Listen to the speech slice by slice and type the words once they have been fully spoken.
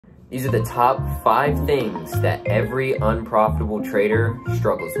These are the top 5 things that every unprofitable trader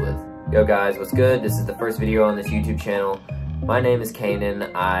struggles with. Yo guys, what's good? This is the first video on this YouTube channel. My name is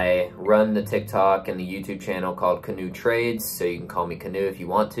Kanan. I run the TikTok and the YouTube channel called Canoe Trades, so you can call me Canoe if you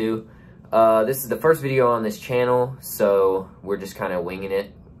want to. This is the first video on this channel, so we're just kind of winging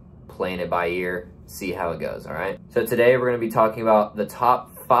it, playing it by ear, see how it goes, alright? So today we're going to be talking about the top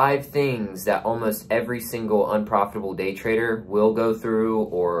 5 things that almost every single unprofitable day trader will go through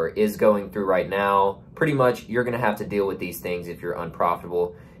or is going through right now. Pretty much, you're going to have to deal with these things if you're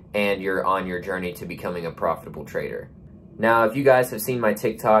unprofitable and you're on your journey to becoming a profitable trader. Now, if you guys have seen my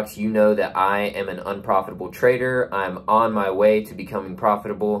TikToks, you know that I am an unprofitable trader. I'm on my way to becoming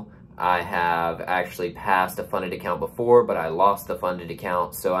profitable. I have actually passed a funded account before, but I lost the funded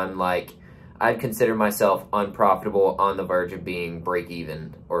account. So I'd consider myself unprofitable, on the verge of being break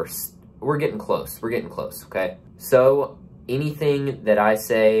even, or we're getting close, okay? So anything that I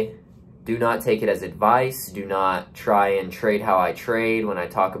say, do not take it as advice. Do not try and trade how I trade when I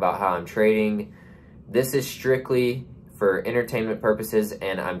talk about how I'm trading. This is strictly for entertainment purposes,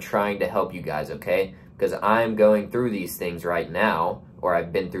 and I'm trying to help you guys, okay? Because I'm going through these things right now, or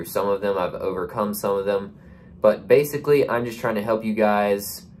I've been through some of them, I've overcome some of them. But basically, I'm just trying to help you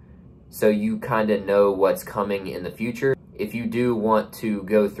guys so you kind of know what's coming in the future if you do want to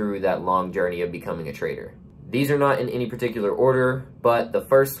go through that long journey of becoming a trader. These are not in any particular order, but the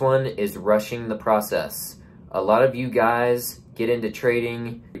first one is rushing the process. A lot of you guys get into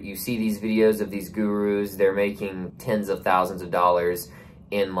trading, you see these videos of these gurus, they're making tens of thousands of dollars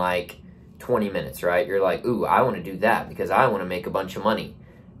in like 20 minutes, right? You're like, ooh, I want to do that because I want to make a bunch of money.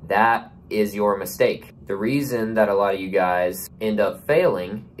 That is your mistake. The reason that a lot of you guys end up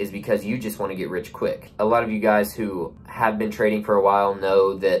failing is because you just want to get rich quick. A lot of you guys who have been trading for a while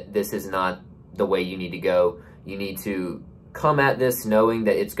know that this is not the way you need to go. You need to come at this knowing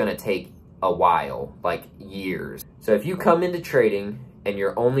that it's going to take a while, like years. So if you come into trading and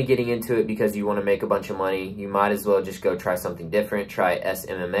you're only getting into it because you want to make a bunch of money, you might as well just go try something different. Try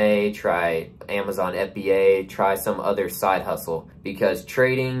SMMA, try Amazon FBA, try some other side hustle, because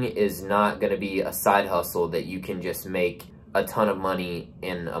trading is not going to be a side hustle that you can just make a ton of money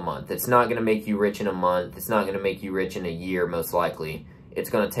in a month. It's not going to make you rich in a month. It's not going to make you rich in a year, most likely.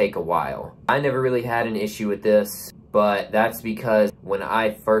 It's going to take a while. I never really had an issue with this, but that's because when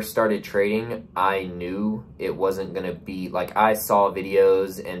I first started trading, I knew it wasn't going to be, like, I saw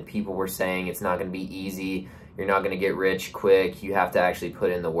videos and people were saying it's not going to be easy, you're not going to get rich quick, you have to actually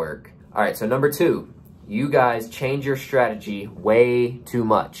put in the work. All right, so number 2, you guys change your strategy way too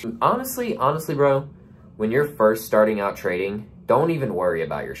much. Honestly, bro, when you're first starting out trading, don't even worry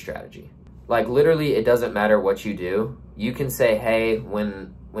about your strategy. Like, literally, it doesn't matter what you do. You can say, hey,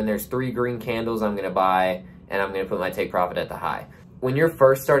 when there's 3 green candles, I'm going to buy, and I'm going to put my take profit at the high. When you're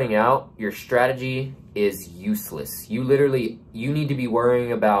first starting out, your strategy is useless. You need to be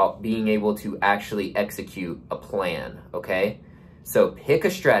worrying about being able to actually execute a plan, okay? So pick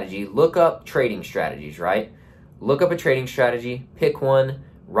a strategy, look up trading strategies, right? Look up a trading strategy, pick one,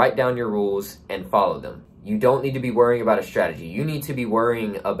 write down your rules, and follow them. You don't need to be worrying about a strategy. You need to be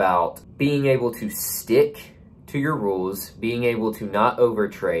worrying about being able to stick to your rules, being able to not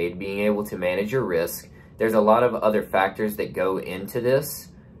overtrade, being able to manage your risk. There's a lot of other factors that go into this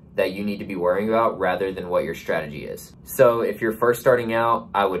that you need to be worrying about rather than what your strategy is. So if you're first starting out,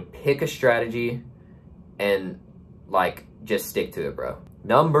 I would pick a strategy and just stick to it, bro.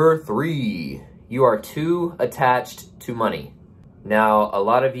 Number 3, you are too attached to money. Now, a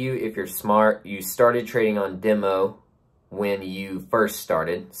lot of you, if you're smart, you started trading on demo when you first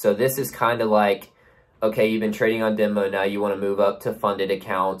started. So this is kind of like, okay, you've been trading on demo, now you want to move up to funded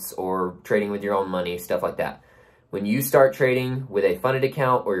accounts or trading with your own money, stuff like that. When you start trading with a funded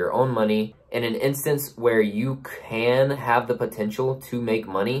account or your own money, in an instance where you can have the potential to make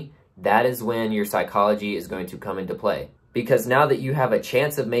money, that is when your psychology is going to come into play. Because now that you have a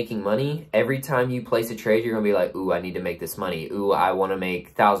chance of making money, every time you place a trade, you're going to be like, ooh, I need to make this money. Ooh, I want to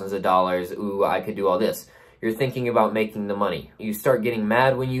make thousands of dollars. Ooh, I could do all this. You're thinking about making the money. You start getting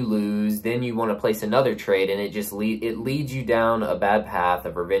mad when you lose, then you want to place another trade, and it just leads you down a bad path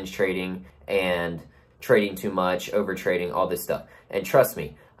of revenge trading and trading too much, overtrading, all this stuff. And trust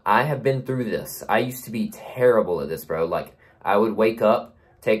me, I have been through this. I used to be terrible at this, bro. Like, I would wake up,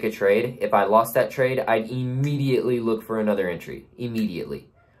 take a trade. If I lost that trade, I'd immediately look for another entry. Immediately.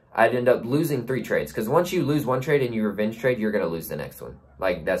 I'd end up losing 3 trades, because once you lose one trade and you revenge trade, you're going to lose the next one.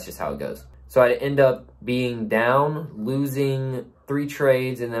 Like, that's just how it goes. So I'd end up being down, losing 3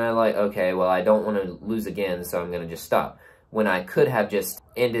 trades, and then I'm like, okay, well, I don't want to lose again, so I'm going to just stop. When I could have just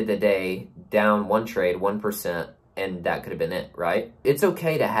ended the day down 1 trade, 1%, and that could have been it, right? It's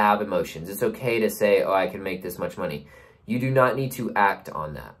okay to have emotions. It's okay to say, oh, I can make this much money. You do not need to act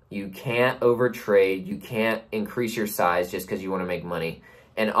on that. You can't overtrade. You can't increase your size just because you want to make money.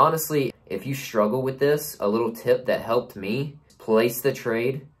 And honestly, if you struggle with this, a little tip that helped me, place the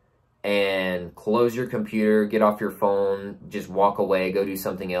trade and close your computer, get off your phone, just walk away, go do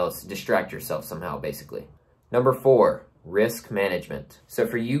something else, distract yourself somehow, basically. Number 4, risk management. So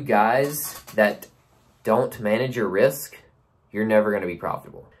for you guys that don't manage your risk, you're never going to be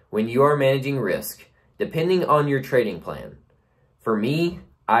profitable. When you are managing risk, depending on your trading plan, for me,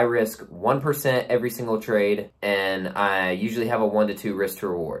 I risk 1% every single trade, and I usually have a 1 to 2 risk to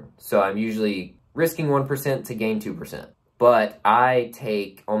reward. So I'm usually risking 1% to gain 2%. But I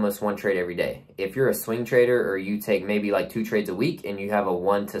take almost 1 trade every day. If you're a swing trader or you take maybe like 2 trades a week and you have a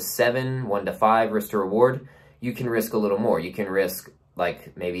 1 to 7, 1 to 5 risk to reward, you can risk a little more. You can risk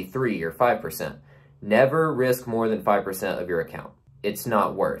like maybe 3 or 5%. Never risk more than 5% of your account. It's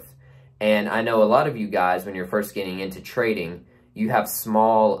not worth. And I know a lot of you guys, when you're first getting into trading, you have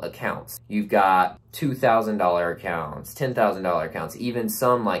small accounts. You've got $2,000 accounts, $10,000 accounts, even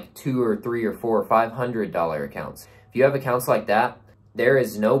some like $2 or $3 or $4 or $500 accounts. If you have accounts like that, there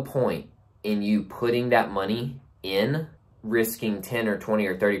is no point in you putting that money in risking 10 or 20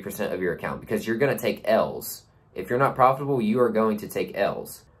 or 30% of your account, because you're going to take L's. If you're not profitable, you are going to take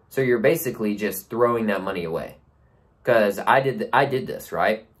L's. So you're basically just throwing that money away. Because I did this,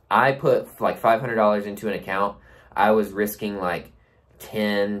 right? I put like $500 into an account. I was risking like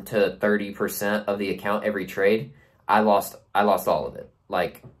 10 to 30% of the account every trade. I lost all of it.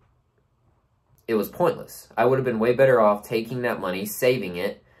 Like, it was pointless. I would have been way better off taking that money, saving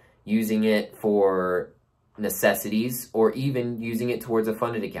it, using it for necessities, or even using it towards a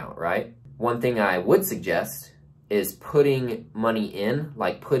funded account, right? One thing I would suggest is putting money in,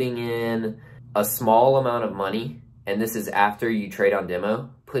 like putting in a small amount of money, and this is after you trade on demo,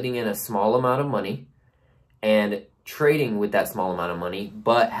 putting in a small amount of money and trading with that small amount of money,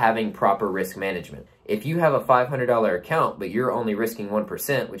 but having proper risk management. If you have a $500 account, but you're only risking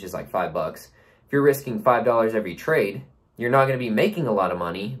 1%, which is like $5, if you're risking $5 every trade, you're not going to be making a lot of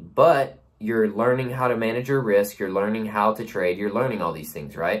money, but you're learning how to manage your risk, you're learning how to trade, you're learning all these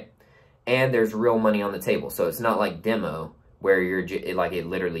things, right? And there's real money on the table. So it's not like demo where like it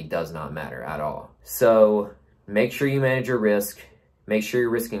literally does not matter at all. So make sure you manage your risk. Make sure you're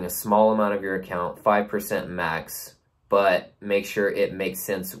risking a small amount of your account, 5% max, but make sure it makes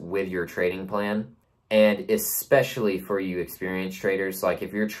sense with your trading plan. And especially for you experienced traders, like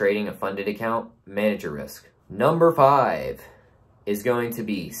if you're trading a funded account, manage your risk. Number 5 is going to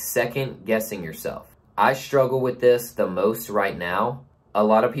be second guessing yourself. I struggle with this the most right now. A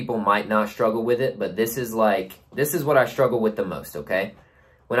lot of people might not struggle with it, but this is what I struggle with the most, okay?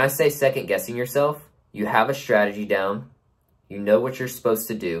 When I say second guessing yourself, you have a strategy down, you know what you're supposed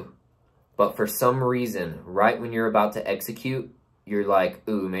to do, but for some reason, right when you're about to execute, you're like,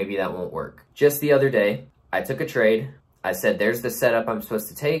 ooh, maybe that won't work. Just the other day, I took a trade. I said, there's the setup I'm supposed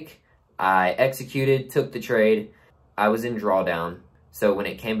to take. I executed, took the trade. I was in drawdown. So when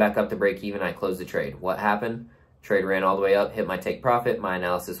it came back up to break even, I closed the trade. What happened? Trade ran all the way up, hit my take profit. My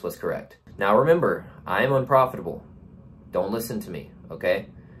analysis was correct. Now remember, I am unprofitable. Don't listen to me, okay?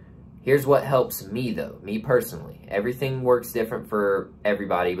 Here's what helps me though, me personally. Everything works different for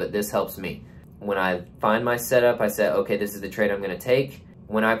everybody, but this helps me. When I find my setup, I say, okay, this is the trade I'm gonna take.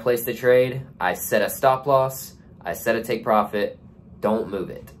 When I place the trade, I set a stop loss, I set a take profit, don't move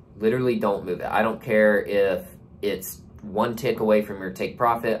it. Literally don't move it. I don't care if it's 1 tick away from your take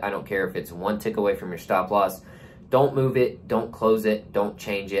profit. I don't care if it's 1 tick away from your stop loss. Don't move it, don't close it, don't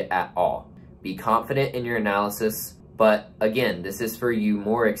change it at all. Be confident in your analysis. But again, this is for you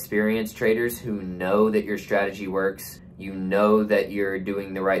more experienced traders who know that your strategy works. You know that you're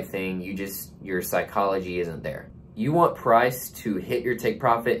doing the right thing. Your psychology isn't there. You want price to hit your take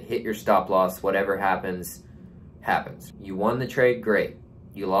profit, hit your stop loss, whatever happens, happens. You won the trade, great.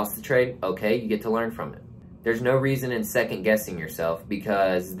 You lost the trade, okay, you get to learn from it. There's no reason in second guessing yourself,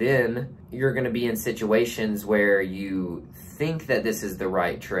 because then you're gonna be in situations where you think that this is the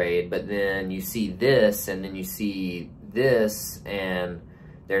right trade, but then you see this, and then you see this, and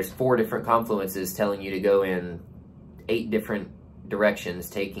there's 4 different confluences telling you to go in 8 different directions,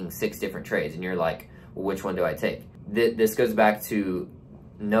 taking 6 different trades, and you're like, well, which one do I take? This goes back to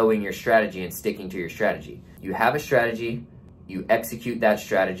knowing your strategy and sticking to your strategy. You have a strategy, you execute that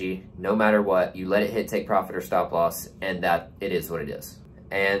strategy, no matter what, you let it hit take profit or stop loss, and that it is what it is.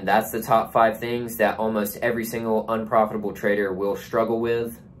 And that's the top 5 things that almost every single unprofitable trader will struggle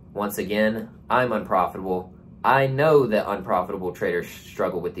with. Once again, I'm unprofitable. I know that unprofitable traders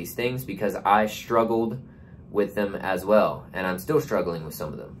struggle with these things because I struggled with them as well, and I'm still struggling with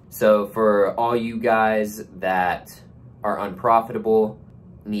some of them. So for all you guys that are unprofitable,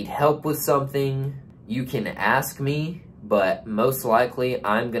 need help with something, you can ask me, but most likely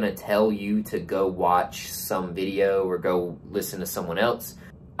I'm gonna tell you to go watch some video or go listen to someone else.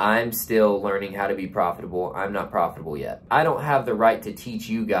 I'm still learning how to be profitable. I'm not profitable yet. I don't have the right to teach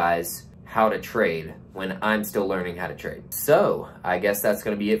you guys how to trade when I'm still learning how to trade. So I guess that's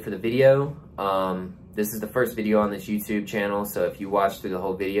gonna be it for the video. This is the first video on this YouTube channel, so if you watch through the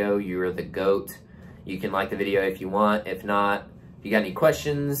whole video, you're the GOAT. You can like the video if you want. If not, if you got any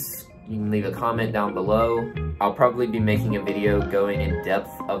questions, you can leave a comment down below. I'll probably be making a video going in depth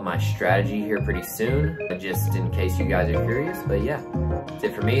of my strategy here pretty soon, just in case you guys are curious. But yeah, that's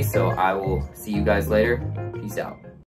it for me, so I will see you guys later. Peace out.